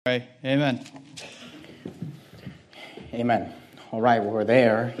Pray. Amen. Amen. All right, well, we're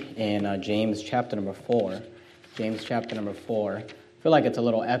there in James chapter number 4. James chapter number 4. I feel like it's a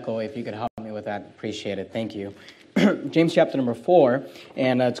little echo. If you could help me with that, appreciate it. Thank you. James chapter number 4,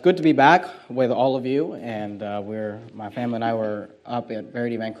 and it's good to be back with all of you. And my family and I were up at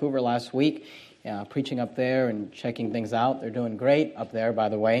Verity, Vancouver last week, preaching up there and checking things out. They're doing great up there, by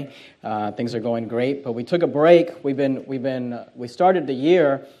the way. Things are going great. But we took a break. We started the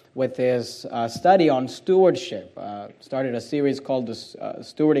year with this study on stewardship. Started a series called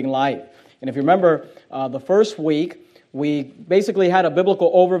Stewarding Life. And if you remember, the first week, we basically had a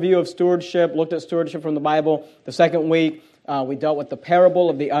biblical overview of stewardship, looked at stewardship from the Bible. The second week, we dealt with the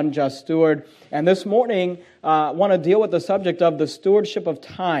parable of the unjust steward. And this morning, I want to deal with the subject of the stewardship of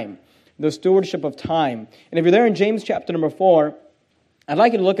time. The stewardship of time. And if you're there in James chapter number 4, I'd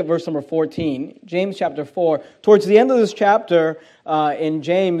like you to look at verse number 14. James chapter 4. Towards the end of this chapter in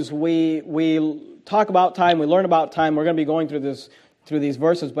James, we talk about time, we learn about time. We're going to be going through these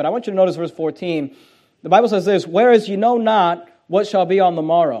verses. But I want you to notice verse 14. The Bible says this, "Whereas you know not what shall be on the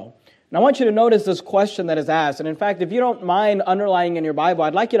morrow." And I want you to notice this question that is asked. And in fact, if you don't mind underlining in your Bible,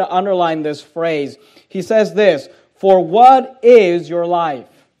 I'd like you to underline this phrase. He says this, "For what is your life?"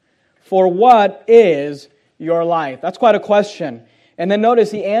 For what is your life? That's quite a question. And then notice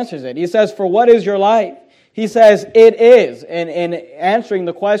he answers it. He says, "For what is your life?" He says, "It is." And in answering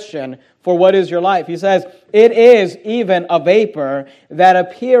the question, "For what is your life?" He says, "It is even a vapor that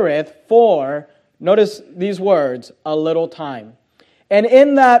appeareth for," notice these words, "a little time." And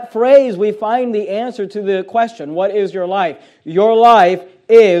in that phrase, we find the answer to the question, what is your life? Your life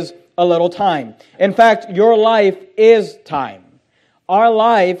is a little time. In fact, your life is time. Our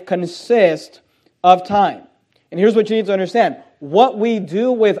life consists of time. And here's what you need to understand. What we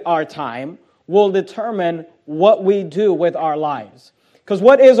do with our time will determine what we do with our lives. Because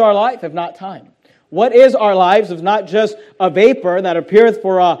what is our life if not time? What is our lives if not just a vapor that appeareth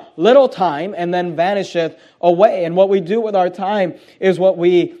for a little time and then vanisheth away? And what we do with our time is what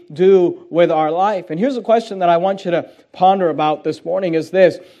we do with our life. And here's a question that I want you to ponder about this morning is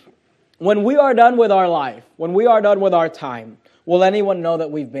this. When we are done with our life, when we are done with our time, will anyone know that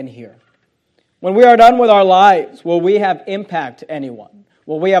we've been here? When we are done with our lives, will we have impact anyone?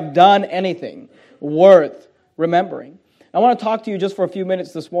 Will we have done anything worth remembering? I want to talk to you just for a few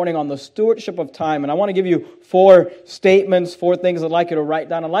minutes this morning on the stewardship of time, and I want to give you 4 statements, 4 things I'd like you to write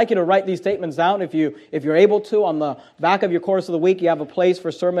down. I'd like you to write these statements down if you're able to. On the back of your course of the week, you have a place for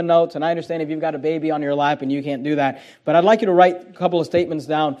sermon notes, and I understand if you've got a baby on your lap and you can't do that, but I'd like you to write a couple of statements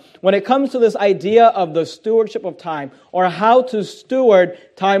down. When it comes to this idea of the stewardship of time, or how to steward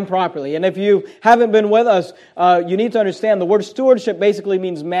time properly, and if you haven't been with us, you need to understand the word stewardship basically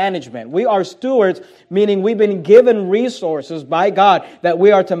means management. We are stewards, meaning we've been given resources by God that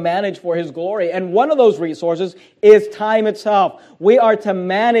we are to manage for His glory. And one of those resources is time itself. We are to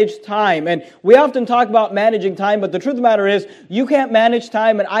manage time. And we often talk about managing time, but the truth of the matter is you can't manage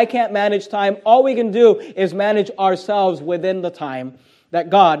time and I can't manage time. All we can do is manage ourselves within the time that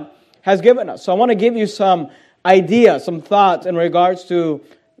God has given us. So I want to give you some ideas, some thoughts in regards to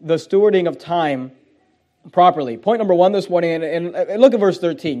the stewarding of time properly. Point number 1 this morning, and look at verse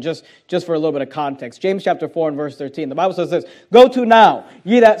 13, just for a little bit of context. James chapter 4 and verse 13. The Bible says this, "Go to now,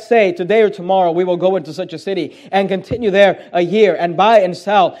 ye that say, today or tomorrow we will go into such a city, and continue there a year, and buy and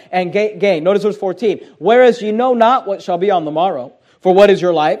sell, and gain." Notice verse 14. "Whereas ye know not what shall be on the morrow. For what is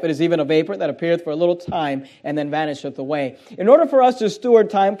your life? It is even a vapor that appeareth for a little time, and then vanisheth away." In order for us to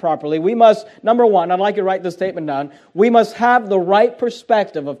steward time properly, we must, number 1, I'd like you to write this statement down, we must have the right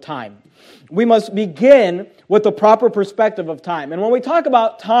perspective of time. We must begin with the proper perspective of time. And when we talk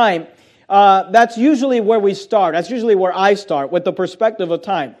about time, that's usually where we start. That's usually where I start, with the perspective of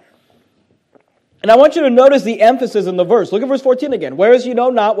time. And I want you to notice the emphasis in the verse. Look at verse 14 again. "Whereas you know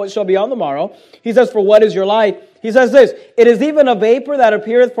not what shall be on the morrow." He says, "For what is your life?" He says this, "It is even a vapor that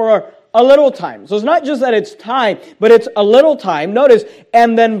appeareth for a little time." So it's not just that it's time, but it's a little time. Notice,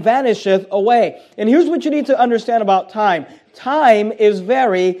 "and then vanisheth away." And here's what you need to understand about time. Time is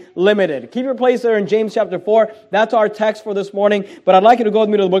very limited. Keep your place there in James chapter 4. That's our text for this morning. But I'd like you to go with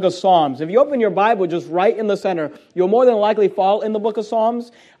me to the book of Psalms. If you open your Bible just right in the center, you'll more than likely fall in the book of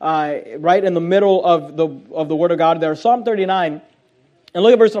Psalms, right in the middle of the Word of God there. Psalm 39, and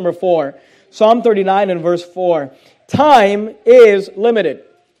look at verse number 4. Psalm 39 and verse 4. Time is limited.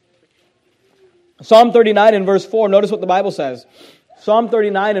 Psalm 39 and verse 4, notice what the Bible says. Psalm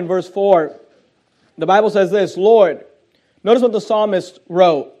 39 and verse 4, the Bible says this, "Lord," notice what the psalmist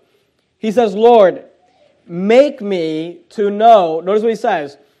wrote. He says, "Lord, make me to know," notice what he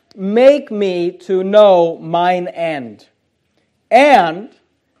says, "make me to know mine end, and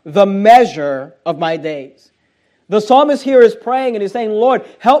the measure of my days. The psalmist here is praying and he's saying, Lord,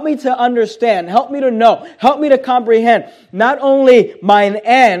 help me to understand, help me to know, help me to comprehend not only mine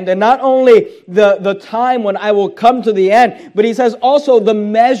end and not only the time when I will come to the end, but he says also the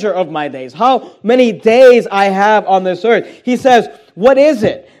measure of my days, how many days I have on this earth. He says, what is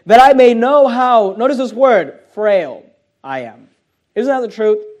it? That I may know how, notice this word, frail I am. Isn't that the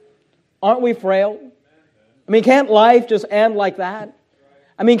truth? Aren't we frail? I mean, can't life just end like that?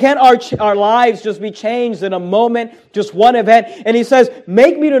 I mean, can't our lives just be changed in a moment, just one event? And he says,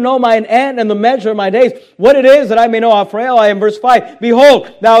 make me to know mine end and the measure of my days, what it is that I may know how frail I am. Verse 5,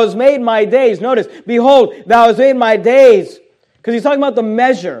 behold, thou hast made my days. Notice, behold, thou hast made my days. Because he's talking about the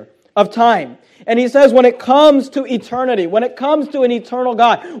measure of time. And he says when it comes to eternity, when it comes to an eternal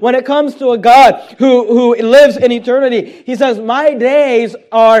God, when it comes to a God who lives in eternity, he says, my days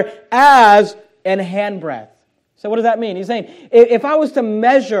are as an handbreadth. So what does that mean? He's saying, if I was to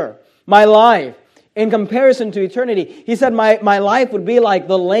measure my life in comparison to eternity, he said my life would be like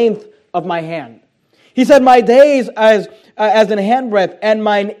the length of my hand. He said, my days as an handbreadth, and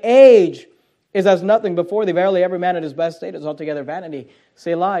mine age is as nothing before thee. Verily, every man at his best state is altogether vanity.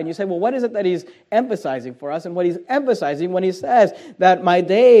 Selah. And you say, well, what is it that he's emphasizing for us? And what he's emphasizing when he says that my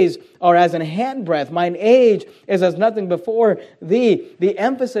days are as an handbreadth, mine age is as nothing before thee. The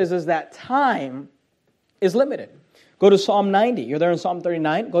emphasis is that time is limited. Go to Psalm 90. You're there in Psalm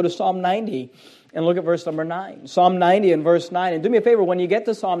 39. Go to Psalm 90 and look at verse number 9. Psalm 90 and verse 9. And do me a favor, when you get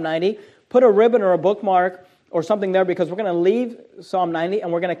to Psalm 90, put a ribbon or a bookmark or something there, because we're going to leave Psalm 90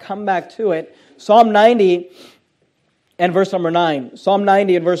 and we're going to come back to it. Psalm 90 and verse number 9. Psalm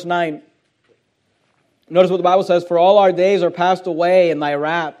 90 and verse 9. Notice what the Bible says, for all our days are passed away in thy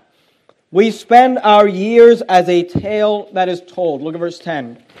wrath. We spend our years as a tale that is told. Look at verse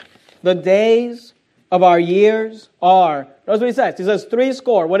 10. The days of our years are, notice what he says. He says, 60.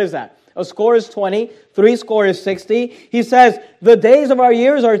 What is that? A score is 20. 60 is 60. He says, the days of our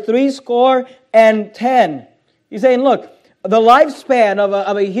years are 60. He's saying, look, the lifespan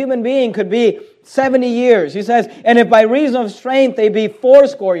of a human being could be 70 years. He says, and if by reason of strength they be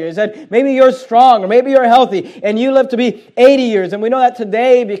 80 years. He said, maybe you're strong or maybe you're healthy and you live to be 80 years. And we know that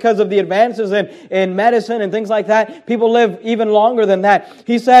today, because of the advances in medicine and things like that, people live even longer than that.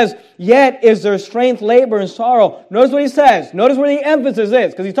 He says, yet is there strength, labor, and sorrow. Notice what he says. Notice where the emphasis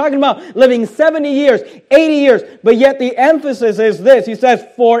is, because he's talking about living 70 years, 80 years, but yet the emphasis is this. He says,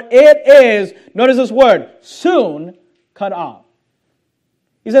 for it is, notice this word, soon cut off.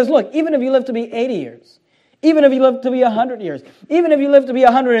 He says, look, even if you live to be 80 years, even if you live to be 100 years, even if you live to be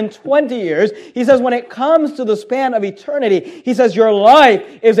 120 years, he says, when it comes to the span of eternity, he says, your life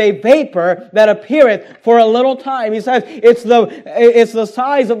is a vapor that appeareth for a little time. He says, it's the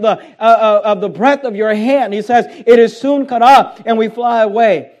size of the breadth of your hand. He says, it is soon cut off, and we fly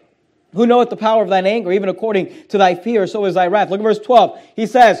away. Who knoweth the power of thine anger, even according to thy fear, so is thy wrath. Look at verse 12. He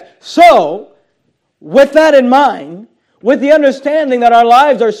says, so, with that in mind, with the understanding that our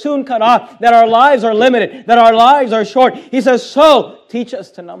lives are soon cut off, that our lives are limited, that our lives are short, he says, so teach us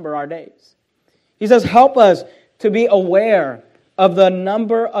to number our days. He says, help us to be aware of the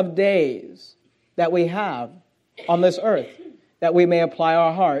number of days that we have on this earth, that we may apply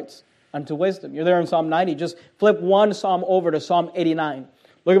our hearts unto wisdom. You're there in Psalm 90. Just flip one psalm over to Psalm 89.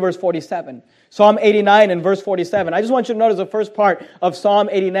 Look at verse 47. Psalm 89 and verse 47. I just want you to notice the first part of Psalm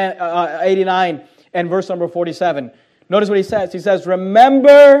 89 and verse number 47. Notice what he says. He says,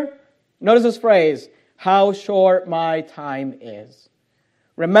 remember, notice this phrase, how short my time is.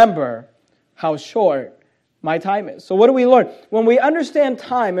 Remember how short my time is. So what do we learn? When we understand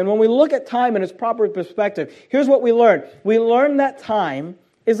time and when we look at time in its proper perspective, here's what we learn. We learn that time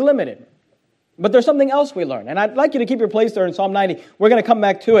is limited. But there's something else we learn. And I'd like you to keep your place there in Psalm 90. We're going to come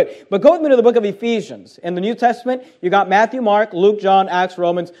back to it. But go with me to the book of Ephesians. In the New Testament, you got Matthew, Mark, Luke, John, Acts,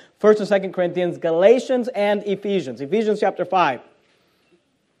 Romans, 1st and 2nd Corinthians, Galatians, and Ephesians. Ephesians chapter 5.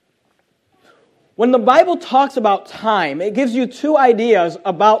 When the Bible talks about time, it gives you two ideas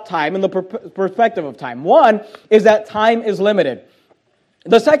about time and the perspective of time. One is that time is limited.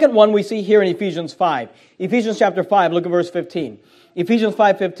 The second one we see here in Ephesians 5. Ephesians chapter 5, look at verse 15. Ephesians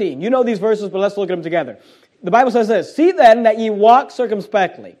 5:15. You know these verses, but let's look at them together. The Bible says this, see then that ye walk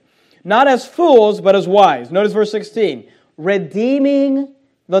circumspectly, not as fools, but as wise. Notice verse 16. Redeeming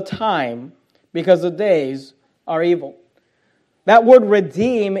the time, because the days are evil. That word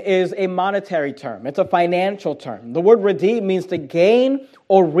redeem is a monetary term. It's a financial term. The word redeem means to gain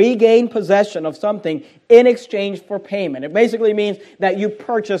or regain possession of something in exchange for payment. It basically means that you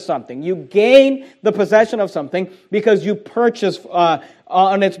purchase something. You gain the possession of something because you purchase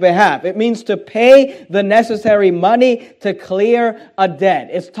on its behalf. It means to pay the necessary money to clear a debt.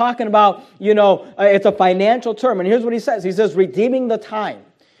 It's talking about, it's a financial term. And here's what he says. He says, redeeming the time.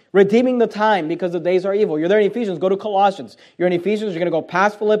 Redeeming the time because the days are evil. You're there in Ephesians, go to Colossians. You're in Ephesians, you're going to go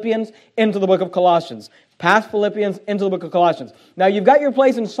past Philippians into the book of Colossians. Past Philippians into the book of Colossians. Now, you've got your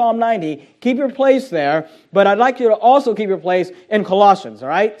place in Psalm 90. Keep your place there, but I'd like you to also keep your place in Colossians, all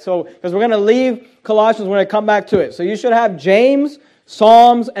right? So, because we're going to leave Colossians, we're going to come back to it. So you should have James,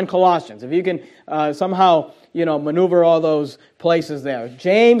 Psalms, and Colossians. If you can somehow, maneuver all those places there.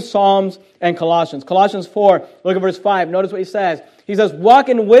 James, Psalms, and Colossians. Colossians 4, look at verse 5. Notice what he says. He says, walk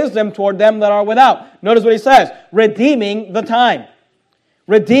in wisdom toward them that are without. Notice what he says. Redeeming the time.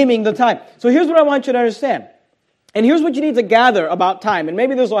 Redeeming the time. So here's what I want you to understand. And here's what you need to gather about time. And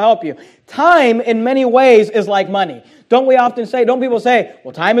maybe this will help you. Time, in many ways, is like money. Don't people say,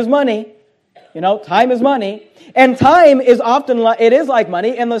 well, time is money. Time is money. And time is often, it is like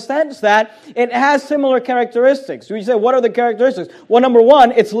money in the sense that it has similar characteristics. You say, what are the characteristics? Well, number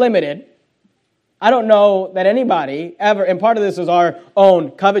one, it's limited. I don't know that anybody ever, and part of this is our own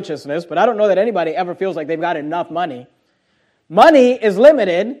covetousness, but I don't know that anybody ever feels like they've got enough money. Money is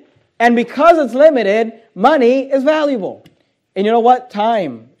limited, and because it's limited, money is valuable. And you know what?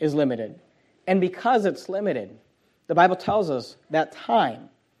 Time is limited. And because it's limited, the Bible tells us that time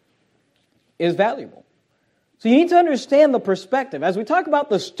is valuable. So you need to understand the perspective. As we talk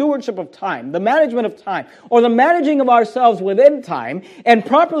about the stewardship of time, the management of time, or the managing of ourselves within time, and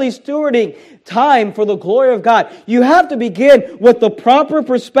properly stewarding time for the glory of God, you have to begin with the proper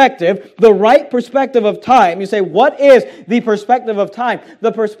perspective, the right perspective of time. You say, what is the perspective of time?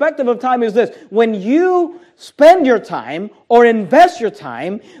 The perspective of time is this. When you spend your time or invest your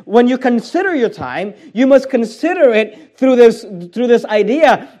time, when you consider your time, you must consider it through this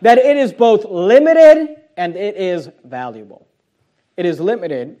idea that it is both limited and it is valuable. It is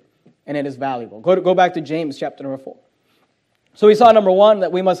limited and it is valuable. Go back to James chapter number 4. So we saw, number one,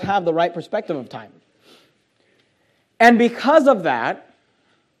 that we must have the right perspective of time. And because of that,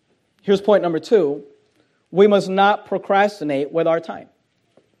 here's point number 2, we must not procrastinate with our time.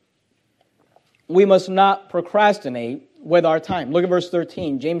 We must not procrastinate with our time. Look at verse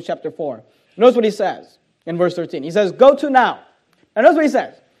 13, James chapter 4. Notice what he says in verse 13. He says, go to now. Now notice what he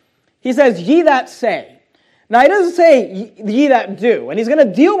says. He says, ye that say. Now, he doesn't say, ye that do. And he's going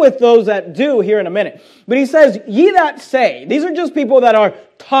to deal with those that do here in a minute. But he says, ye that say. These are just people that are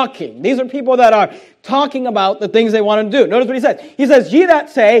talking. These are people that are talking about the things they want to do. Notice what he says. He says, ye that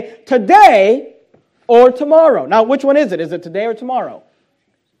say, today or tomorrow. Now, which one is it? Is it today or tomorrow?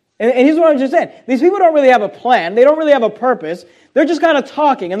 And here's what I'm just saying. These people don't really have a plan. They don't really have a purpose. They're just kind of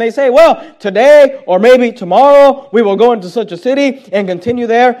talking. And they say, well, today or maybe tomorrow, we will go into such a city and continue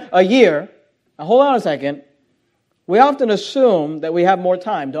there a year. Now, hold on a second. We often assume that we have more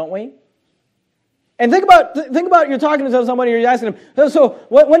time, don't we? And think about you're talking to somebody, you're asking them, so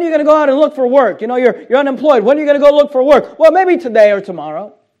when are you going to go out and look for work? You're unemployed. When are you going to go look for work? Well, maybe today or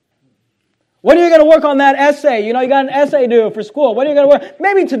tomorrow. When are you going to work on that essay? You got an essay due for school. When are you going to work?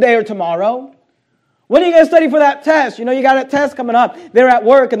 Maybe today or tomorrow. When are you going to study for that test? You got a test coming up. They're at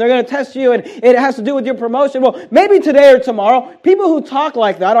work and they're going to test you and it has to do with your promotion. Well, maybe today or tomorrow. People who talk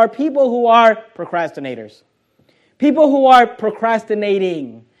like that are people who are procrastinators. People who are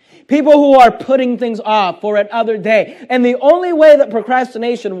procrastinating. People who are putting things off for another day. And the only way that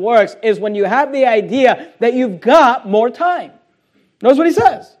procrastination works is when you have the idea that you've got more time. Notice what he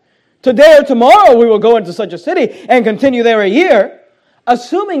says. Today or tomorrow we will go into such a city and continue there a year,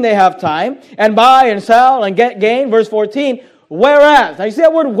 assuming they have time, and buy and sell and get gain. Verse 14, whereas. Now you see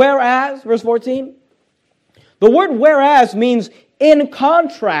that word whereas, verse 14? The word whereas means in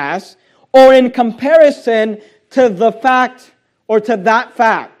contrast or in comparison to the fact or to that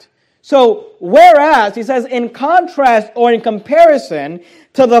fact. So, whereas, he says, in contrast or in comparison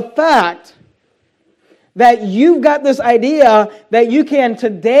to the fact that you've got this idea that you can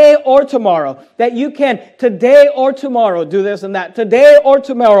today or tomorrow, that you can today or tomorrow do this and that, today or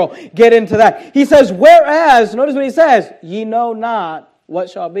tomorrow get into that. He says, whereas, notice what he says, ye know not what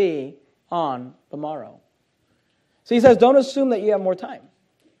shall be on the morrow. So he says, don't assume that you have more time.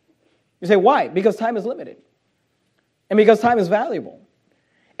 You say, why? Because time is limited. And because time is valuable.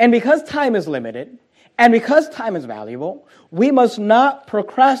 And because time is limited, and because time is valuable, we must not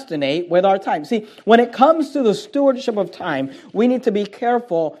procrastinate with our time. See, when it comes to the stewardship of time, we need to be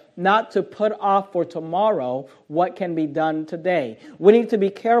careful not to put off for tomorrow what can be done today. We need to be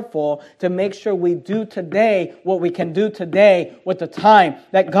careful to make sure we do today what we can do today with the time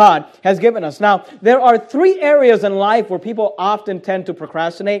that God has given us. Now, there are 3 areas in life where people often tend to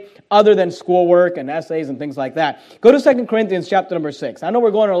procrastinate other than schoolwork and essays and things like that. Go to 2 Corinthians chapter number 6. I know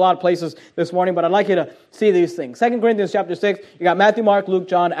we're going to a lot of places this morning, but I'd like you to see these things. 2 Corinthians chapter 6, you got Matthew, Mark, Luke,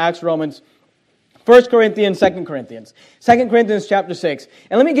 John, Acts, Romans, 1 Corinthians, 2 Corinthians. 2 Corinthians chapter 6.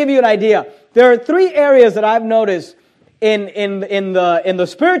 And let me give you an idea. There are 3 areas that I've noticed in the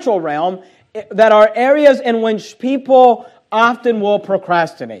spiritual realm that are areas in which people often will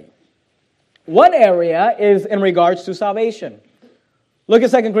procrastinate. One area is in regards to salvation. Look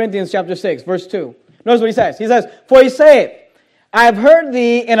at 2 Corinthians chapter 6, verse 2. Notice what he says. He says, "For he saith, I have heard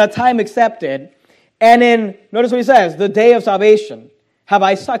thee in a time accepted, and in," notice what he says, "the day of salvation have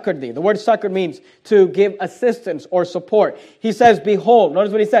I succored thee." The word succored means to give assistance or support. He says, "Behold,"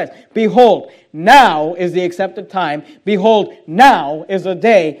 notice what he says, "Behold, now is the accepted time. Behold, now is the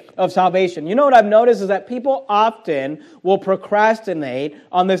day of salvation." You know what I've noticed is that people often will procrastinate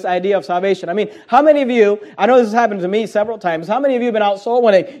on this idea of salvation. I mean, how many of you, I know this has happened to me several times, how many of you have been out soul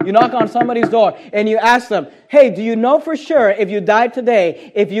winning, you knock on somebody's door and you ask them, "Hey, do you know for sure if you died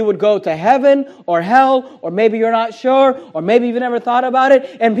today, if you would go to heaven or hell, or maybe you're not sure, or maybe you've never thought about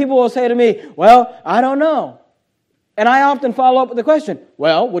it?" And people will say to me, "Well, I don't know." And I often follow up with the question,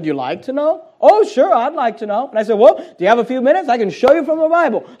 "Well, would you like to know?" "Oh, sure, I'd like to know." And I said, "Well, do you have a few minutes? I can show you from the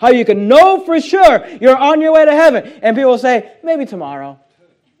Bible how you can know for sure you're on your way to heaven." And people will say, "Maybe tomorrow.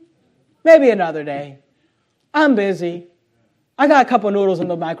 Maybe another day. I'm busy. I got a couple of noodles in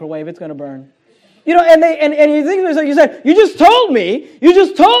the microwave. It's going to burn." You know, and you think to yourself, you said, you just told me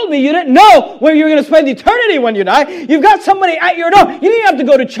you didn't know where you're going to spend eternity when you die. You've got somebody at your door. You didn't have to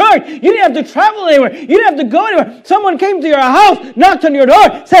go to church. You didn't have to travel anywhere. You didn't have to go anywhere. Someone came to your house, knocked on your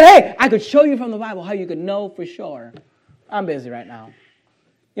door, said, "Hey, I could show you from the Bible how you could know for sure." I'm busy right now.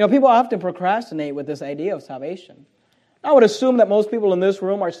 You know, people often procrastinate with this idea of salvation. I would assume that most people in this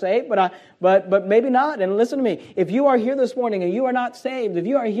room are saved, but maybe not. And listen to me. If you are here this morning and you are not saved, if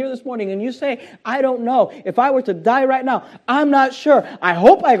you are here this morning and you say, "I don't know. If I were to die right now, I'm not sure. I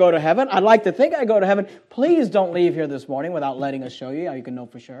hope I go to heaven. I'd like to think I go to heaven." Please don't leave here this morning without letting us show you how you can know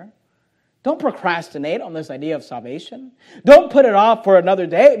for sure. Don't procrastinate on this idea of salvation. Don't put it off for another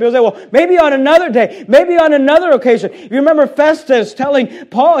day. People say, "Well, maybe on another day, maybe on another occasion." You remember Festus telling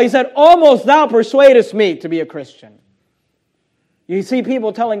Paul, he said, "Almost thou persuadest me to be a Christian." You see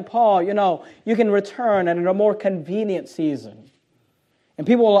people telling Paul, you can return at a more convenient season. And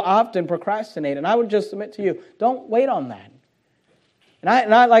people will often procrastinate. And I would just submit to you, don't wait on that.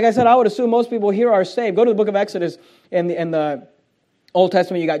 And I, like I said, I would assume most people here are saved. Go to the book of Exodus in the Old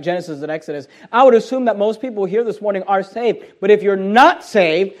Testament. You got Genesis and Exodus. I would assume that most people here this morning are saved. But if you're not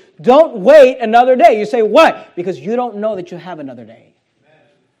saved, don't wait another day. You say, "What?" Because you don't know that you have another day.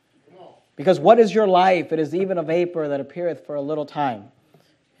 Because what is your life? It is even a vapor that appeareth for a little time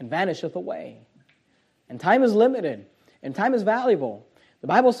and vanisheth away. And time is limited, and time is valuable. The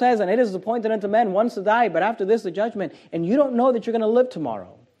Bible says, "And it is appointed unto men once to die, but after this the judgment." And you don't know that you're going to live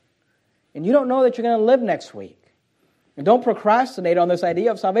tomorrow. And you don't know that you're going to live next week. And don't procrastinate on this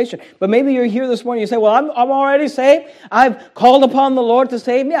idea of salvation. But maybe you're here this morning, you say, "Well, I'm already saved. I've called upon the Lord to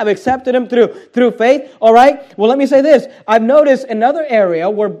save me. I've accepted Him through faith." All right? Well, let me say this. I've noticed another area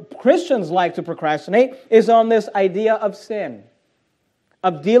where Christians like to procrastinate is on this idea of sin,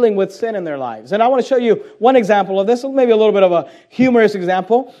 of dealing with sin in their lives. And I want to show you one example of this, maybe a little bit of a humorous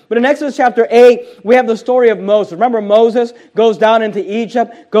example. But in Exodus chapter 8, we have the story of Moses. Remember, Moses goes down into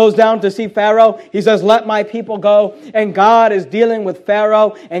Egypt, goes down to see Pharaoh. He says, "Let my people go." And God is dealing with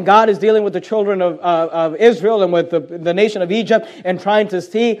Pharaoh, and God is dealing with the children of Israel and with the nation of Egypt and trying to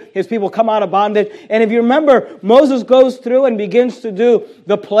see His people come out of bondage. And if you remember, Moses goes through and begins to do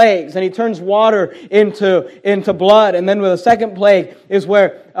the plagues, and he turns water into blood. And then with the second plague is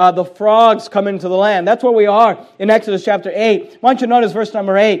where the frogs come into the land. That's where we are in Exodus chapter 8. Why don't you notice verse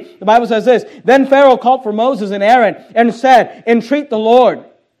number 8? The Bible says this, "Then Pharaoh called for Moses and Aaron and said, Entreat the Lord."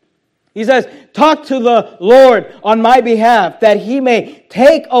 He says, "Talk to the Lord on my behalf, that He may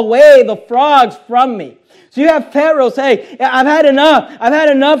take away the frogs from me." So you have Pharaoh say, "I've had enough. I've had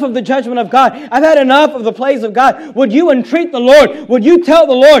enough of the judgment of God. I've had enough of the plagues of God. Would you entreat the Lord? Would you tell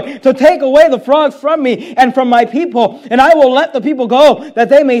the Lord to take away the frogs from me and from my people? And I will let the people go, that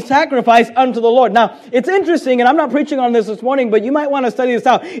they may sacrifice unto the Lord." Now, it's interesting, and I'm not preaching on this morning, but you might want to study this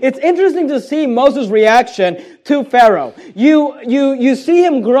out. It's interesting to see Moses' reaction to Pharaoh. You see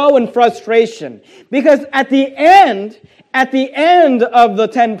him grow in frustration. Because at the end At the end of the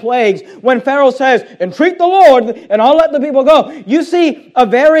 10 plagues, when Pharaoh says, entreat the Lord, and I'll let the people go, you see a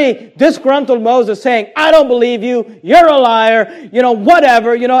very disgruntled Moses saying, I don't believe you, you're a liar,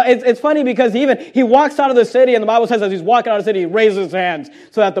 whatever. It's funny because he walks out of the city, and the Bible says as he's walking out of the city, he raises his hands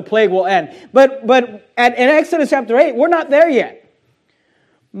so that the plague will end. But in Exodus chapter 8, we're not there yet.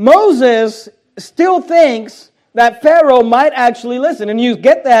 Moses still thinks that Pharaoh might actually listen. And you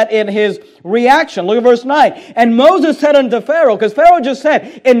get that in his reaction. Look at verse 9. And Moses said unto Pharaoh, because Pharaoh just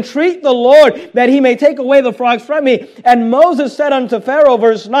said, entreat the Lord that he may take away the frogs from me. And Moses said unto Pharaoh,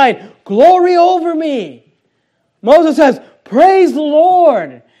 verse 9, glory over me. Moses says, praise the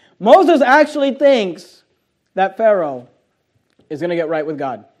Lord. Moses actually thinks that Pharaoh is going to get right with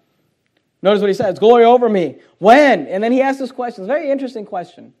God. Notice what he says, glory over me. When? And then he asks this question. It's a very interesting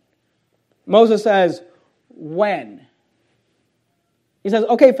question. Moses says, when? He says,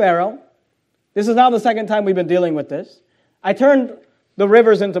 okay, Pharaoh, this is now the second time we've been dealing with this. I turned the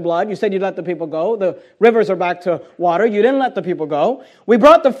rivers into blood. You said you'd let the people go. The rivers are back to water. You didn't let the people go. We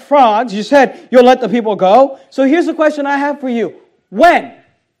brought the frogs. You said you'll let the people go. So here's the question I have for you. When?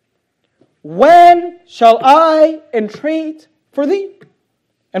 When shall I entreat for thee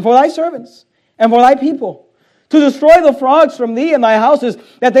and for thy servants and for thy people, to destroy the frogs from thee and thy houses,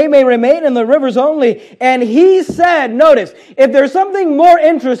 that they may remain in the rivers only? And he said, notice, if there's something more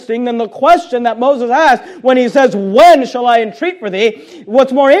interesting than the question that Moses asked when he says, when shall I entreat for thee?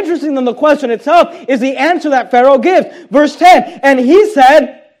 What's more interesting than the question itself is the answer that Pharaoh gives. Verse 10, and he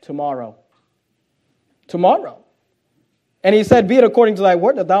said, tomorrow. Tomorrow. And he said, be it according to thy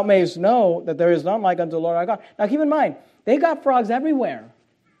word, that thou mayest know that there is none like unto the Lord our God. Now keep in mind, they got frogs everywhere.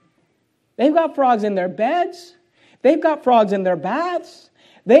 They've got frogs in their beds. They've got frogs in their baths.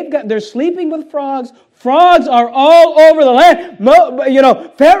 They're sleeping with frogs. Frogs are all over the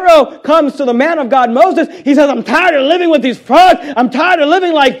land. Pharaoh comes to the man of God, Moses. He says, I'm tired of living with these frogs. I'm tired of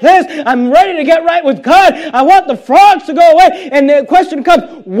living like this. I'm ready to get right with God. I want the frogs to go away. And the question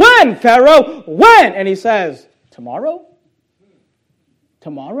comes, when, Pharaoh? When? And he says, tomorrow?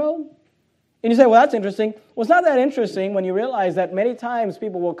 Tomorrow? And you say, well, that's interesting. Well, it's not that interesting when you realize that many times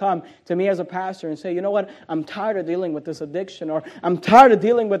people will come to me as a pastor and say, you know what, I'm tired of dealing with this addiction, or I'm tired of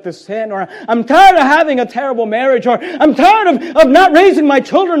dealing with this sin, or I'm tired of having a terrible marriage, or I'm tired of not raising my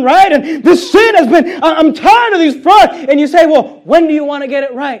children right, and this sin has been, I'm tired of these frogs. And you say, well, when do you want to get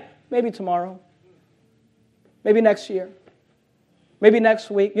it right? Maybe tomorrow. Maybe next year. Maybe next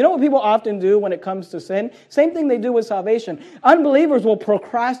week. You know what people often do when it comes to sin? Same thing they do with salvation. Unbelievers will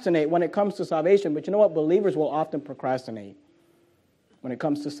procrastinate when it comes to salvation, but you know what? Believers will often procrastinate when it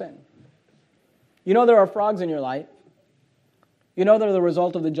comes to sin. You know there are frogs in your life. You know they're the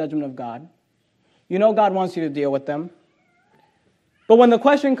result of the judgment of God. You know God wants you to deal with them. But when the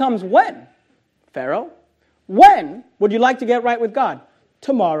question comes, when? Pharaoh, when would you like to get right with God?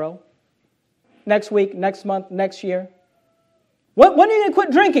 Tomorrow. Next week, next month, next year. When are you going to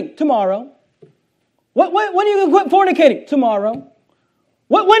quit drinking? Tomorrow. When are you going to quit fornicating? Tomorrow.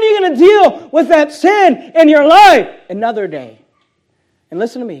 When are you going to deal with that sin in your life? Another day. And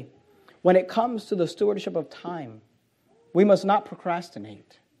listen to me. When it comes to the stewardship of time, we must not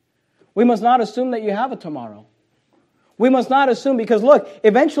procrastinate. We must not assume that you have a tomorrow. We must not assume, because look,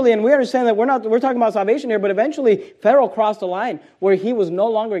 eventually, and we understand that we're talking about salvation here, but eventually Pharaoh crossed a line where he was no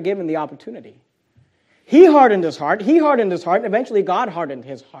longer given the opportunity. He hardened his heart. And eventually God hardened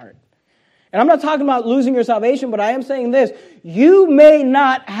his heart. And I'm not talking about losing your salvation, but I am saying this. You may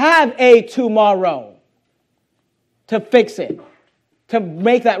not have a tomorrow to fix it, to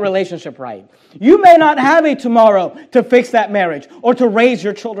make that relationship right. You may not have a tomorrow to fix that marriage or to raise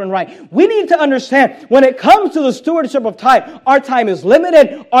your children right. We need to understand, when it comes to the stewardship of time, our time is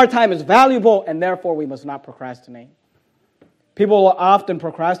limited, our time is valuable, and therefore we must not procrastinate. People will often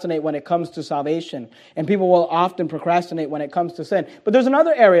procrastinate when it comes to salvation, and people will often procrastinate when it comes to sin. But there's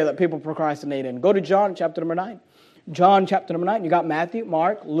another area that people procrastinate in. Go to John chapter number 9. John chapter number 9. You got Matthew,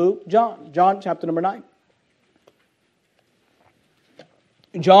 Mark, Luke, John. John chapter number 9.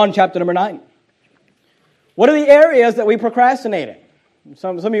 John chapter number 9. What are the areas that we procrastinate in?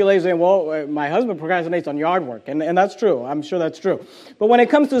 Some of you ladies saying, well, my husband procrastinates on yard work, and that's true. I'm sure that's true. But when it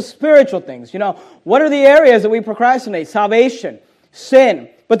comes to spiritual things, what are the areas that we procrastinate? Salvation, sin.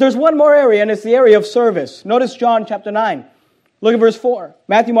 But there's one more area, and it's the area of service. Notice John chapter 9. Look at verse 4.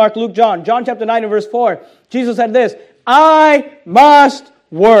 Matthew, Mark, Luke, John. John chapter 9 and verse 4. Jesus said this, I must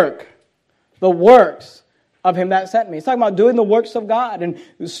work the works of him that sent me. He's talking about doing the works of God and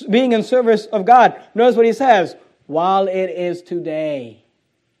being in service of God. Notice what he says. While it is today.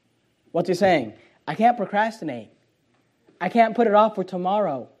 What's he saying? I can't procrastinate. I can't put it off for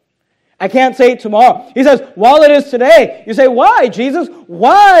tomorrow. I can't say tomorrow. He says, while it is today. You say, why, Jesus?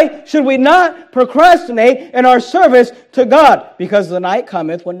 Why should we not procrastinate in our service to God? Because the night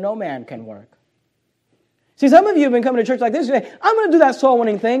cometh when no man can work. See, some of you have been coming to church like this. You say, I'm going to do that soul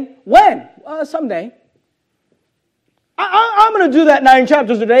winning thing. When? Someday. I'm going to do that 9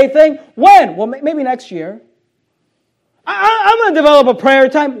 chapters a day thing. When? Well, maybe next year. I'm going to develop a prayer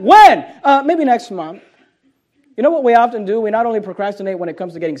time. When? Maybe next month. You know what we often do? We not only procrastinate when it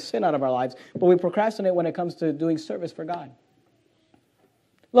comes to getting sin out of our lives, but we procrastinate when it comes to doing service for God.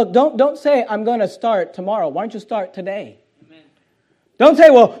 Look, don't say, I'm going to start tomorrow. Why don't you start today? Amen. Don't say,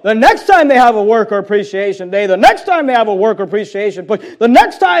 well, the next time they have a worker appreciation day, the next time they have a worker appreciation push, the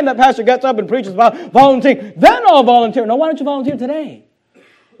next time that pastor gets up and preaches about volunteering, then I'll volunteer. No, why don't you volunteer today?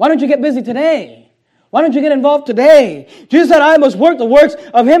 Why don't you get busy today? Why don't you get involved today? Jesus said, I must work the works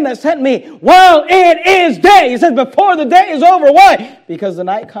of him that sent me while it is day. He says, before the day is over. Why? Because the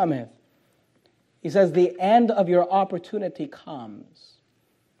night cometh. He says, the end of your opportunity comes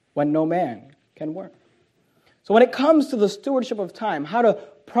when no man can work. So when it comes to the stewardship of time, how to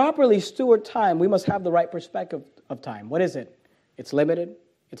properly steward time, we must have the right perspective of time. What is it? It's limited.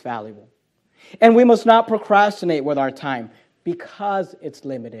 It's valuable. And we must not procrastinate with our time because it's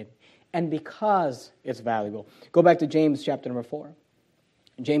limited. And because it's valuable. Go back to James chapter number 4.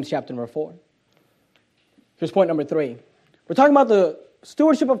 James chapter number 4. Here's point number 3. We're talking about the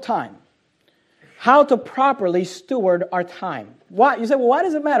stewardship of time. How to properly steward our time. Why? You say, well, why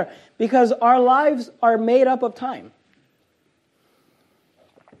does it matter? Because our lives are made up of time.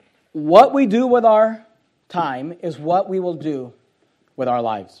 What we do with our time is what we will do with our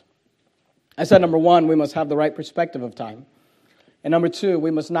lives. I said, number 1, we must have the right perspective of time. And number 2,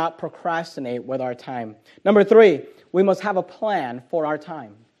 we must not procrastinate with our time. Number 3, we must have a plan for our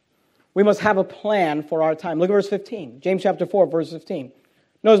time. We must have a plan for our time. Look at verse 15. James chapter 4, verse 15.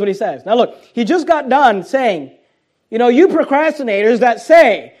 Notice what he says. Now look, he just got done saying, you procrastinators that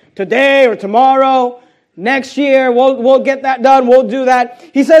say, today or tomorrow, next year, we'll get that done, we'll do that.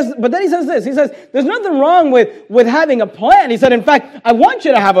 He says, but then he says this. He says, there's nothing wrong with having a plan. He said, in fact, I want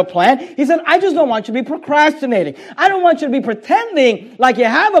you to have a plan. He said, I just don't want you to be procrastinating. I don't want you to be pretending like you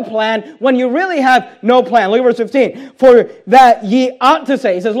have a plan when you really have no plan. Look at verse 15. For that ye ought to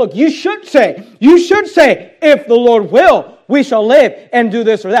say. He says, look, you should say, if the Lord will, we shall live and do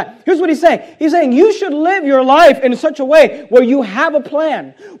this or that. Here's what he's saying. He's saying you should live your life in such a way where you have a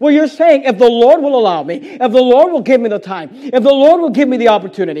plan. Where you're saying, if the Lord will allow me, if the Lord will give me the time, if the Lord will give me the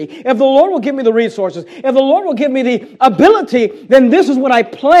opportunity, if the Lord will give me the resources, if the Lord will give me the ability, then this is what I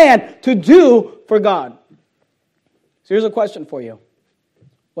plan to do for God. So here's a question for you.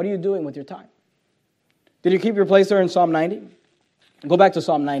 What are you doing with your time? Did you keep your place there in Psalm 90? Go back to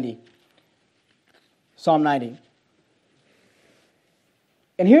Psalm 90. Psalm 90.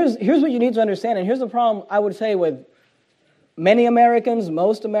 And here's what you need to understand, and here's the problem, I would say, with many Americans,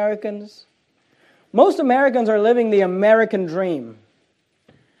 most Americans. Most Americans are living the American dream.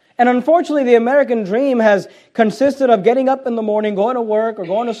 And unfortunately, the American dream has consisted of getting up in the morning, going to work or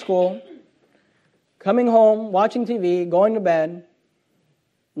going to school, coming home, watching TV, going to bed,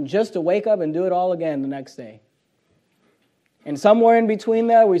 and just to wake up and do it all again the next day. And somewhere in between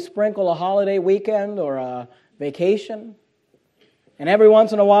there, we sprinkle a holiday weekend or a vacation. And every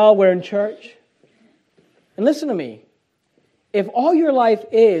once in a while, we're in church. And listen to me. If all your life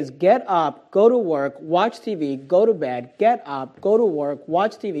is get up, go to work, watch TV, go to bed, get up, go to work,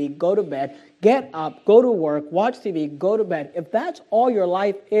 watch TV, go to bed, get up, go to work, watch TV, go to bed. If that's all your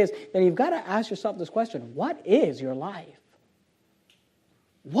life is, then you've got to ask yourself this question. What is your life?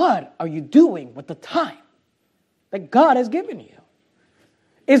 What are you doing with the time that God has given you?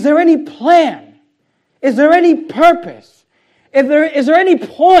 Is there any plan? Is there any purpose? Is there any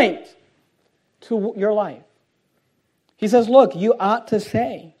point to your life? He says, look, you ought to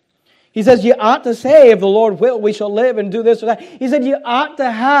say. He says, you ought to say, if the Lord will, we shall live and do this or that. He said, you ought to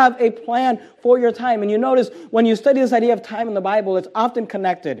have a plan for your time. And you notice, when you study this idea of time in the Bible, it's often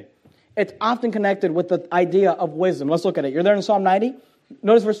connected. It's often connected with the idea of wisdom. Let's look at it. You're there in Psalm 90.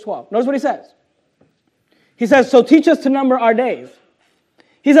 Notice verse 12. Notice what he says. He says, so teach us to number our days.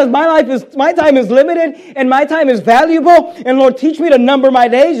 He says, my time is limited and my time is valuable. And Lord, teach me to number my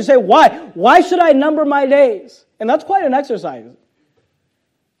days. You say, why? Why should I number my days? And that's quite an exercise.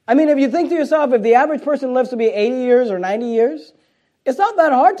 I mean, if you think to yourself, if the average person lives to be 80 years or 90 years, it's not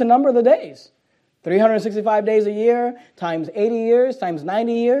that hard to number the days. 365 days a year times 80 years times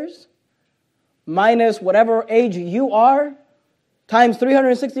 90 years minus whatever age you are times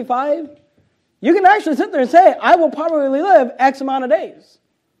 365. You can actually sit there and say, I will probably live X amount of days.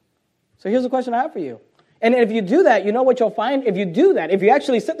 So here's the question I have for you. And if you do that, you know what you'll find? If you do that, if you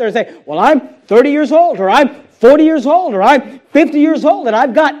actually sit there and say, well, I'm 30 years old, or I'm 40 years old, or I'm 50 years old, and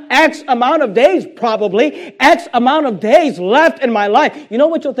I've got X amount of days, probably, X amount of days left in my life, you know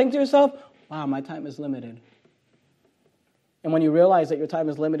what you'll think to yourself? Wow, my time is limited. And when you realize that your time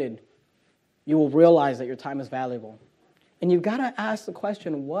is limited, you will realize that your time is valuable. And you've got to ask the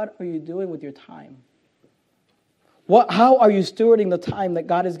question, what are you doing with your time? How are you stewarding the time that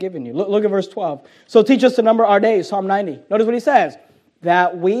God has given you? Look at verse 12. So teach us to number our days, Psalm 90. Notice what he says.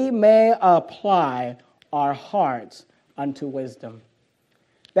 That we may apply our hearts unto wisdom.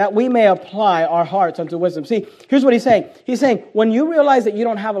 That we may apply our hearts unto wisdom. See, here's what he's saying. He's saying, when you realize that you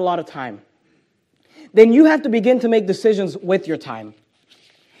don't have a lot of time, then you have to begin to make decisions with your time.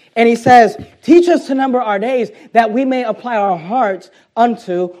 And he says, teach us to number our days that we may apply our hearts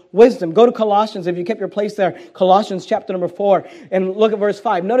unto wisdom. Go to Colossians, if you kept your place there. Colossians chapter number 4, and look at verse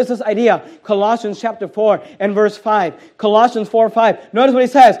 5. Notice this idea. Colossians chapter 4 and verse 5. Colossians 4:5. Notice what he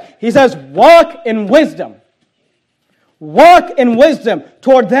says. He says, walk in wisdom. Walk in wisdom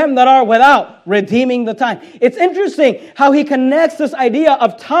toward them that are without, redeeming the time. It's interesting how he connects this idea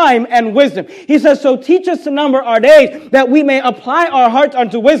of time and wisdom. He says, so teach us to number our days that we may apply our hearts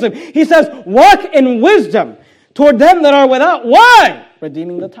unto wisdom. He says, walk in wisdom toward them that are without. Why?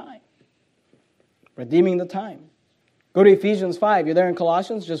 Redeeming the time. Redeeming the time. Go to Ephesians 5. You're there in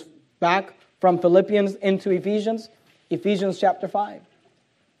Colossians, just back from Philippians into Ephesians. Ephesians chapter 5.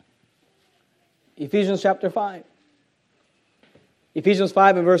 Ephesians chapter 5. Ephesians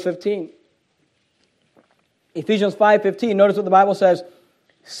 5 and verse 15. Ephesians 5:15. Notice what the Bible says.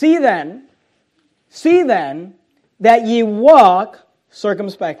 See then that ye walk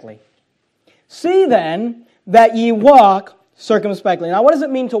circumspectly. See then that ye walk circumspectly. Now, what does it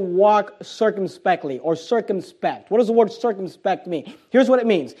mean to walk circumspectly or circumspect? What does the word circumspect mean? Here's what it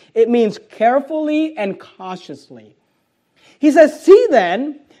means. It means carefully and cautiously. He says, see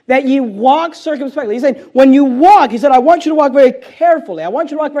then that ye walk circumspectly. He said, when you walk, he said, I want you to walk very carefully. I want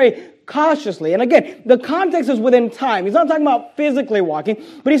you to walk very cautiously. And again, the context is within time. He's not talking about physically walking,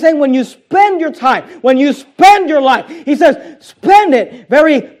 but he's saying when you spend your time, when you spend your life, he says, spend it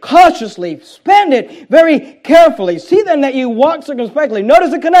very cautiously. Spend it very carefully. See then that you walk circumspectly.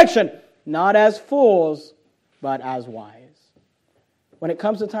 Notice the connection. Not as fools, but as wise. When it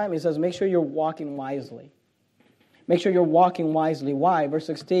comes to time, he says, make sure you're walking wisely. Make sure you're walking wisely. Why? Verse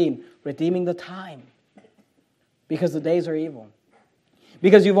 16, redeeming the time. Because the days are evil.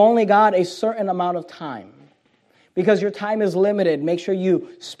 Because you've only got a certain amount of time. Because your time is limited, make sure you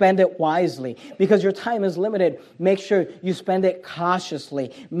spend it wisely. Because your time is limited, make sure you spend it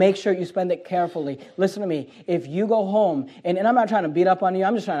cautiously. Make sure you spend it carefully. Listen to me. If you go home, and I'm not trying to beat up on you,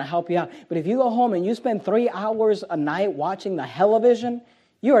 I'm just trying to help you out. But if you go home and you spend 3 hours a night watching the television,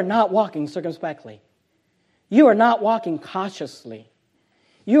 you are not walking circumspectly. You are not walking cautiously.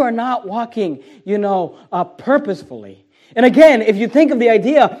 You are not walking, purposefully. And again, if you think of the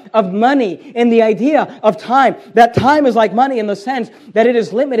idea of money and the idea of time, that time is like money in the sense that it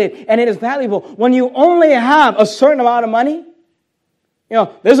is limited and it is valuable. When you only have a certain amount of money,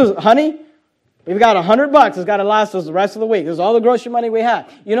 this is, honey, we've got $100. It's got to last us the rest of the week. This is all the grocery money we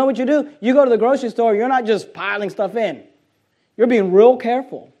have. You know what you do? You go to the grocery store, you're not just piling stuff in. You're being real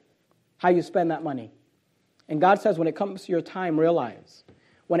careful how you spend that money. And God says when it comes to your time, realize.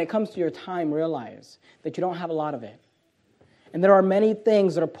 When it comes to your time, realize that you don't have a lot of it. And there are many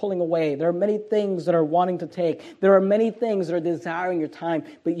things that are pulling away. There are many things that are wanting to take. There are many things that are desiring your time.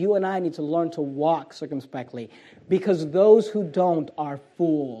 But you and I need to learn to walk circumspectly. Because those who don't are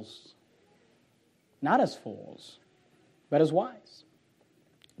fools. Not as fools, but as wise.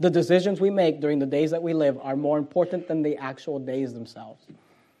 The decisions we make during the days that we live are more important than the actual days themselves. Do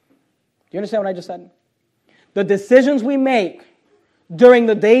you understand what I just said? The decisions we make during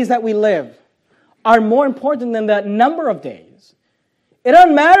the days that we live are more important than the number of days. It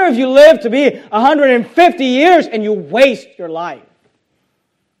doesn't matter if you live to be 150 years and you waste your life.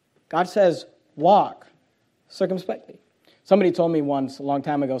 God says, walk circumspectly. Somebody told me once, a long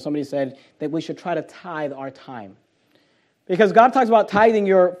time ago, somebody said that we should try to tithe our time. Because God talks about tithing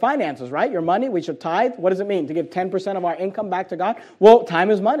your finances, right? Your money, we should tithe. What does it mean? To give 10% of our income back to God? Well, time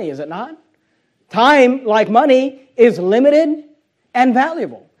is money, is it not? Time, like money, is limited and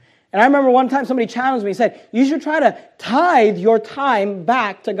valuable. And I remember one time somebody challenged me and said, you should try to tithe your time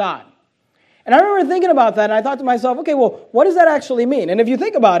back to God. And I remember thinking about that, and I thought to myself, okay, well, what does that actually mean? And if you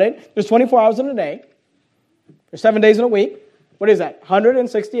think about it, there's 24 hours in a day. There's 7 days in a week. What is that?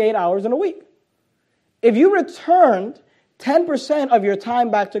 168 hours in a week. If you returned 10% of your time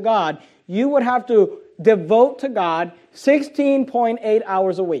back to God, you would have to devote to God 16.8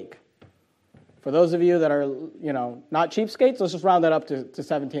 hours a week. For those of you that are, not cheapskates, let's just round that up to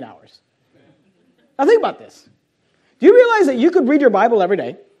 17 hours. Now think about this. Do you realize that you could read your Bible every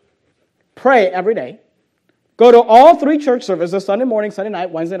day, pray every day, go to all 3 church services, Sunday morning, Sunday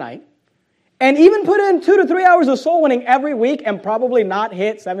night, Wednesday night, and even put in 2 to 3 hours of soul winning every week and probably not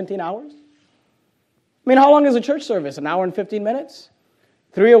hit 17 hours? I mean, how long is a church service? An hour and 15 minutes?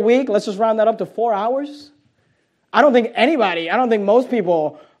 3 a week? Let's just round that up to 4 hours. I don't think most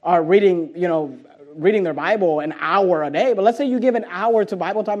people are reading their Bible an hour a day. But let's say you give an hour to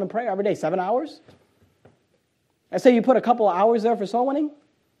Bible time and prayer every day, 7 hours. Let's say you put a couple of hours there for soul winning.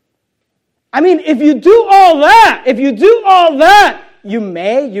 I mean, if you do all that, you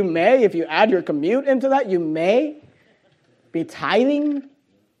may, if you add your commute into that, you may be tithing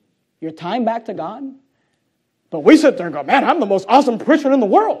your time back to God. But we sit there and go, man, I'm the most awesome Christian in the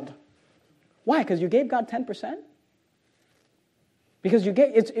world. Why? Because you gave God 10%? Because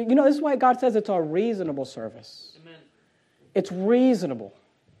this is why God says it's a reasonable service. Amen. It's reasonable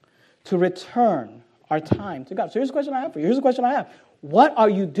to return our time to God. So here's the question I have for you. What are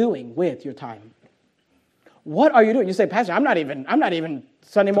you doing with your time? What are you doing? You say, Pastor, I'm not even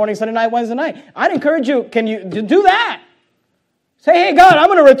Sunday morning, Sunday night, Wednesday night. I'd encourage you, can you do that? Say, hey, God, I'm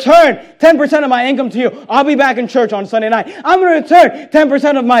going to return 10% of my income to you. I'll be back in church on Sunday night. I'm going to return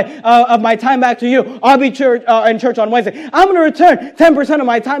 10% of my time back to you. I'll be in church on Wednesday. I'm going to return 10% of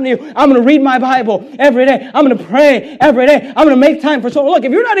my time to you. I'm going to read my Bible every day. I'm going to pray every day. I'm going to make time for soul. Look,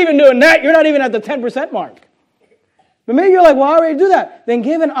 if you're not even doing that, you're not even at the 10% mark. But maybe you're like, well, I already do that. Then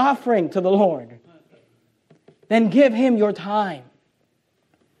give an offering to the Lord. Then give Him your time.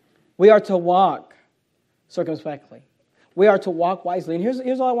 We are to walk circumspectly. We are to walk wisely. And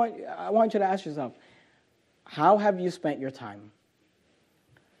here's all I want you to ask yourself. How have you spent your time?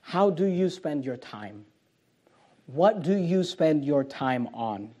 How do you spend your time? What do you spend your time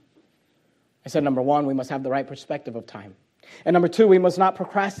on? I said, number 1, we must have the right perspective of time. And number 2, we must not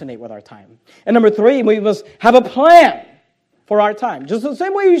procrastinate with our time. And number 3, we must have a plan for our time. Just the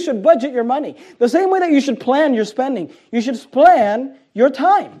same way you should budget your money. The same way that you should plan your spending. You should plan your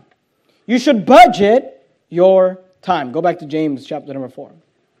time. You should budget your time. Go back to James chapter number 4.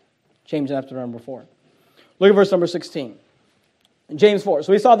 James chapter number 4. Look at verse number 16. James 4.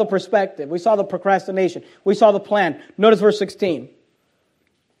 So we saw the perspective. We saw the procrastination. We saw the plan. Notice verse 16.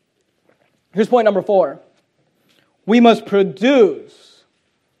 Here's point number 4. We must produce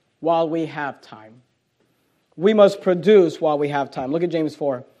while we have time. We must produce while we have time. Look at James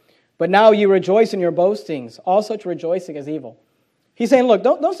 4. But now you rejoice in your boastings. All such rejoicing is evil. He's saying, look,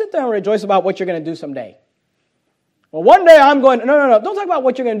 don't sit there and rejoice about what you're going to do someday. Well, one day I'm going, no. Don't talk about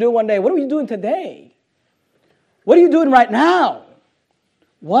what you're going to do one day. What are you doing today? What are you doing right now?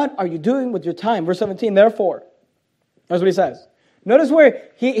 What are you doing with your time? Verse 17, therefore. That's what he says. Notice where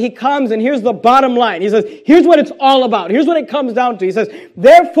he comes and here's the bottom line. He says, here's what it's all about. Here's what it comes down to. He says,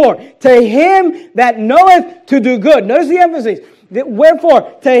 therefore, to him that knoweth to do good. Notice the emphasis.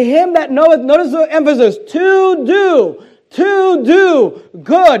 Wherefore, to him that knoweth, notice the emphasis, to do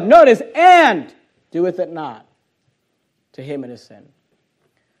good. Notice, and doeth it not. To him it is sin.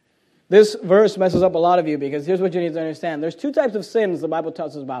 This verse messes up a lot of you because here's what you need to understand. There's 2 types of sins the Bible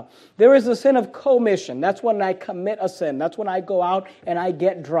tells us about. There is the sin of commission. That's when I commit a sin. That's when I go out and I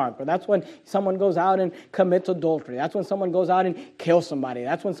get drunk. Or that's when someone goes out and commits adultery. That's when someone goes out and kills somebody.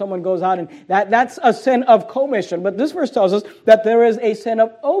 That's when someone goes out and... That's a sin of commission. But this verse tells us that there is a sin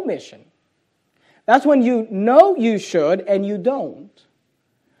of omission. That's when you know you should and you don't.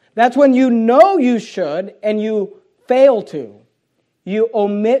 That's when you know you should and you fail to. You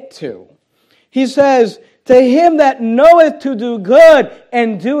omit to. He says, to him that knoweth to do good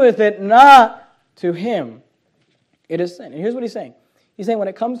and doeth it not, to him it is sin. And here's what he's saying. He's saying when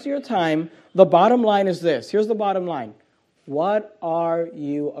it comes to your time, the bottom line is this. Here's the bottom line. What are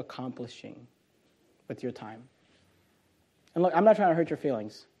you accomplishing with your time? And look, I'm not trying to hurt your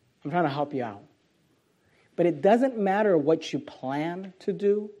feelings. I'm trying to help you out. But it doesn't matter what you plan to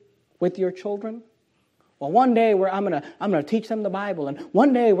do with your children. Well, one day I'm gonna teach them the Bible, and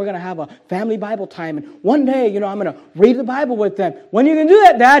one day we're gonna have a family Bible time, and one day, I'm gonna read the Bible with them. When are you gonna do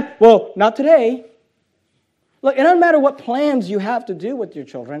that, Dad? Well, not today. Look, it doesn't matter what plans you have to do with your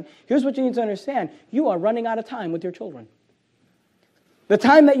children. Here's what you need to understand. You are running out of time with your children. The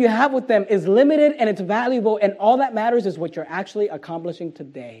time that you have with them is limited and it's valuable, and all that matters is what you're actually accomplishing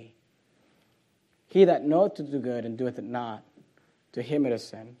today. He that knoweth to do good and doeth it not, to him it is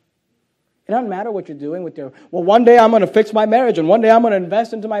sin. It doesn't matter what you're doing with your, well, one day I'm going to fix my marriage, and one day I'm going to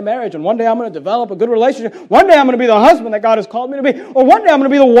invest into my marriage, and one day I'm going to develop a good relationship. One day I'm going to be the husband that God has called me to be, or one day I'm going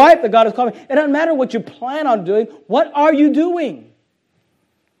to be the wife that God has called me. It doesn't matter what you plan on doing. What are you doing?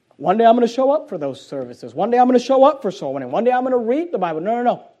 One day I'm going to show up for those services. One day I'm going to show up for soul winning. One day I'm going to read the Bible.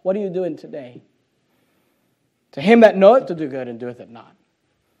 No. What are you doing today? To him that knoweth to do good and doeth it not.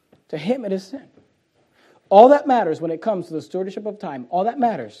 To him it is sin. All that matters when it comes to the stewardship of time, all that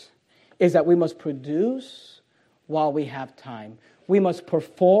matters is that we must produce while we have time. We must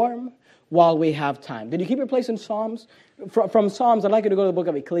perform while we have time. Did you keep your place in Psalms? From Psalms, I'd like you to go to the book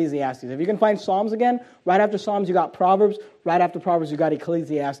of Ecclesiastes. If you can find Psalms again, right after Psalms you got Proverbs. Right after Proverbs you got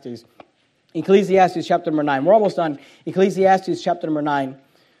Ecclesiastes. Ecclesiastes chapter number 9. We're almost done. Ecclesiastes chapter number 9.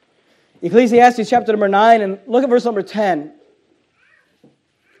 Ecclesiastes chapter number 9, and look at verse number 10.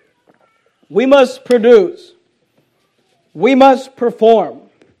 We must produce. We must perform.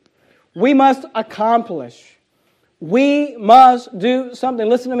 We must accomplish. We must do something.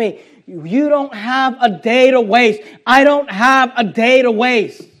 Listen to me. You don't have a day to waste. I don't have a day to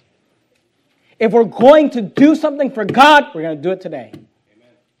waste. If we're going to do something for God, we're going to do it today. Amen.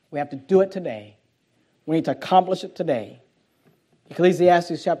 We have to do it today. We need to accomplish it today.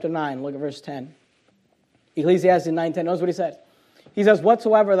 Ecclesiastes chapter 9, look at verse 10. Ecclesiastes 9:10, notice what he says. He says,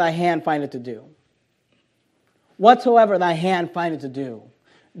 whatsoever thy hand findeth to do. Whatsoever thy hand findeth to do.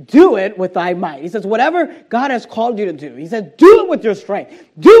 Do it with thy might. He says, whatever God has called you to do. He says, do it with your strength.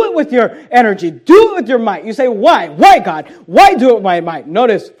 Do it with your energy. Do it with your might. You say, why? Why, God? Why do it with my might?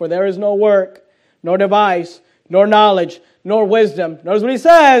 Notice, for there is no work, nor device, nor knowledge, nor wisdom. Notice what he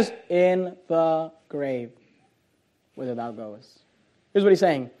says, in the grave, whither thou goest. Here's what he's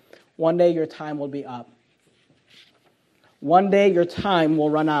saying. One day your time will be up. One day your time will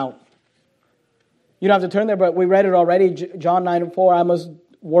run out. You don't have to turn there, but we read it already. John 9:4, I must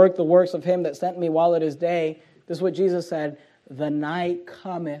work the works of him that sent me while it is day. This is what Jesus said. The night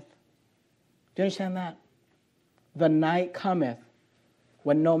cometh. Do you understand that? The night cometh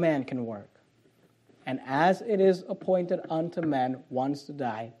when no man can work. And as it is appointed unto men once to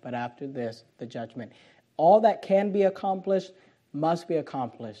die, but after this, the judgment. All that can be accomplished must be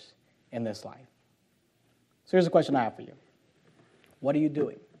accomplished in this life. So here's a question I have for you. What are you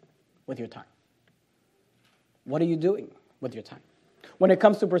doing with your time? What are you doing with your time? When it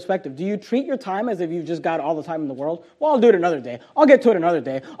comes to perspective, do you treat your time as if you've just got all the time in the world? Well, I'll do it another day. I'll get to it another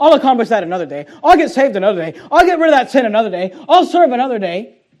day. I'll accomplish that another day. I'll get saved another day. I'll get rid of that sin another day. I'll serve another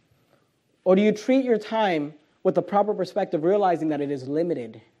day. Or do you treat your time with the proper perspective, realizing that it is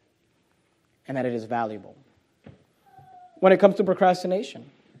limited and that it is valuable? When it comes to procrastination,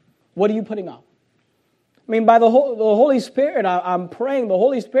 what are you putting off? I mean, by the Holy Spirit, I'm praying the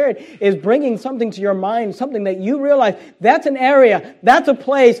Holy Spirit is bringing something to your mind, something that you realize that's an area, that's a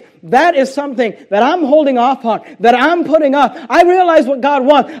place, that is something that I'm holding off on, that I'm putting off. I realize what God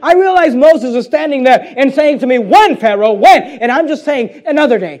wants. I realize Moses is standing there and saying to me, when, Pharaoh, when? And I'm just saying,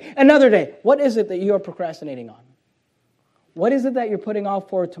 another day, another day. What is it that you are procrastinating on? What is it that you're putting off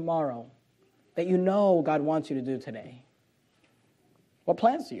for tomorrow that you know God wants you to do today? What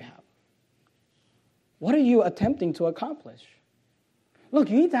plans do you have? What are you attempting to accomplish? Look,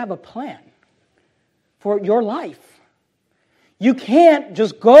 you need to have a plan for your life. You can't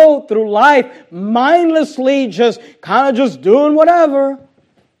just go through life mindlessly, just kind of just doing whatever.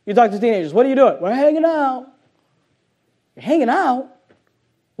 You talk to teenagers, what are you doing? We're hanging out. You're hanging out?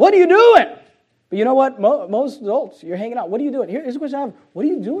 What are you doing? But you know what? Most adults, you're hanging out. What are you doing? Here's a question I have. What are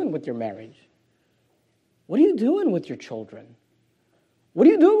you doing with your marriage? What are you doing with your children? What are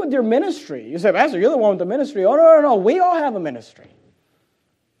you doing with your ministry? You say, Pastor, you're the one with the ministry. Oh, no. We all have a ministry.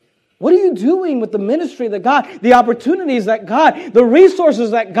 What are you doing with the ministry that God, the opportunities that God, the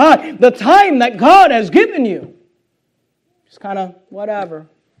resources that God, the time that God has given you? Just kind of whatever.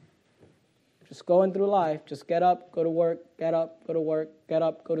 Just going through life. Just get up, go to work, get up, go to work, get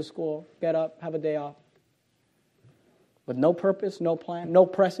up, go to school, get up, have a day off. With no purpose, no plan, no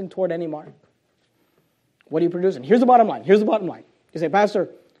pressing toward any mark. What are you producing? Here's the bottom line. You say, Pastor,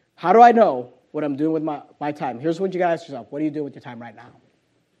 how do I know what I'm doing with my time? Here's what you got to ask yourself. What are you doing with your time right now?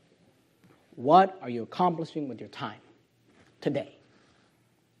 What are you accomplishing with your time today?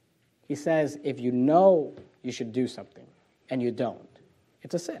 He says, if you know you should do something and you don't,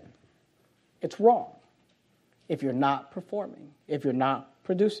 it's a sin. It's wrong if you're not performing, if you're not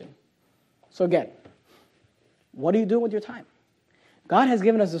producing. So again, what are you doing with your time? God has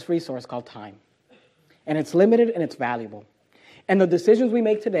given us this resource called time. And it's limited and it's valuable. And the decisions we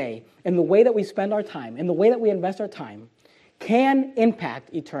make today, and the way that we spend our time, and the way that we invest our time, can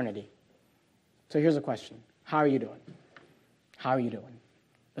impact eternity. So here's a question. How are you doing? How are you doing?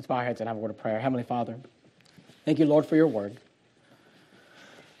 Let's bow our heads and have a word of prayer. Heavenly Father, thank you, Lord, for your word.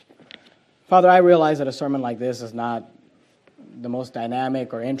 Father, I realize that a sermon like this is not the most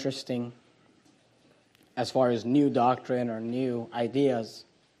dynamic or interesting as far as new doctrine or new ideas.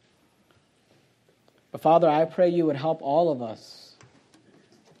 But Father, I pray you would help all of us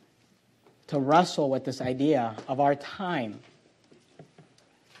to wrestle with this idea of our time.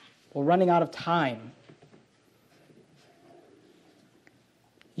 We're running out of time.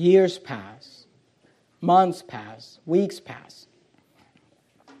 Years pass, months pass, weeks pass,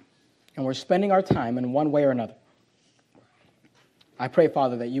 and we're spending our time in one way or another. I pray,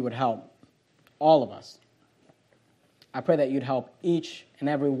 Father, that you would help all of us. I pray that you'd help each and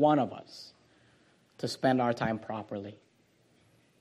every one of us to spend our time properly.